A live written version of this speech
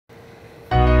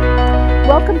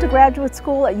Welcome to graduate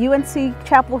school at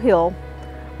UNC-Chapel Hill.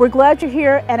 We're glad you're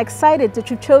here and excited that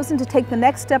you've chosen to take the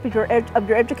next step of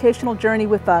your educational journey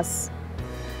with us.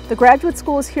 The graduate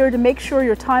school is here to make sure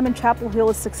your time in Chapel Hill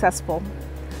is successful.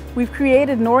 We've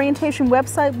created an orientation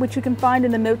website which you can find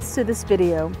in the notes to this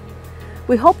video.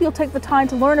 We hope you'll take the time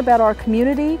to learn about our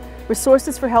community,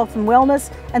 resources for health and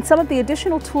wellness, and some of the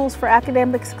additional tools for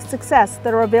academic success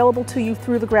that are available to you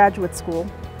through the graduate school.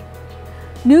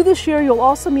 New this year, you'll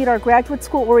also meet our graduate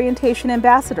school orientation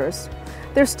ambassadors.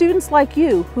 They're students like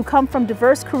you who come from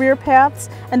diverse career paths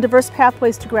and diverse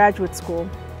pathways to graduate school.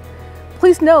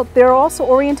 Please note there are also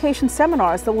orientation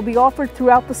seminars that will be offered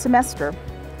throughout the semester.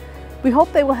 We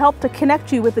hope they will help to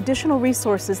connect you with additional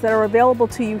resources that are available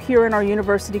to you here in our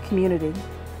university community.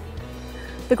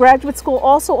 The graduate school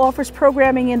also offers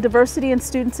programming in diversity and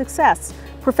student success,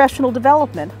 professional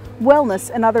development, wellness,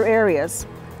 and other areas.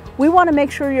 We want to make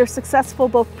sure you're successful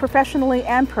both professionally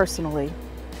and personally.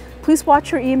 Please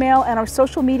watch your email and our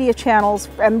social media channels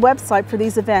and website for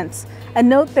these events, and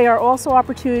note they are also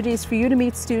opportunities for you to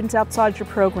meet students outside your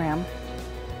program.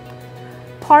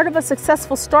 Part of a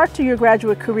successful start to your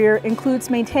graduate career includes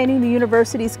maintaining the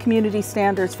university's community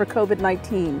standards for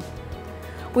COVID-19.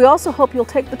 We also hope you'll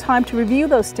take the time to review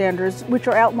those standards, which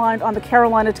are outlined on the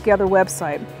Carolina Together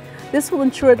website. This will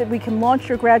ensure that we can launch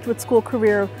your graduate school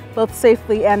career both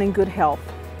safely and in good health.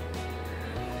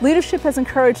 Leadership has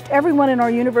encouraged everyone in our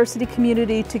university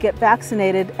community to get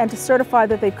vaccinated and to certify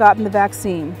that they've gotten the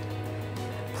vaccine.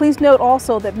 Please note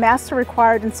also that masks are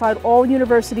required inside all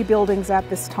university buildings at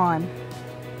this time.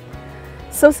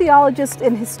 Sociologist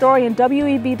and historian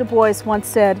W.E.B. Du Bois once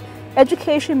said,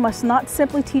 "Education must not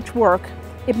simply teach work,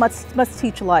 it must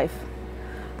teach life."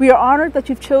 We are honored that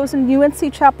you've chosen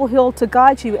UNC-Chapel Hill to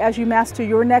guide you as you master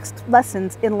your next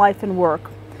lessons in life and work,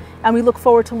 and we look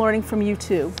forward to learning from you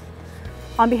too.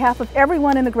 On behalf of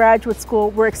everyone in the graduate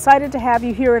school, we're excited to have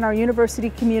you here in our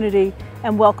university community,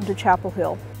 and welcome to Chapel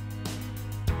Hill.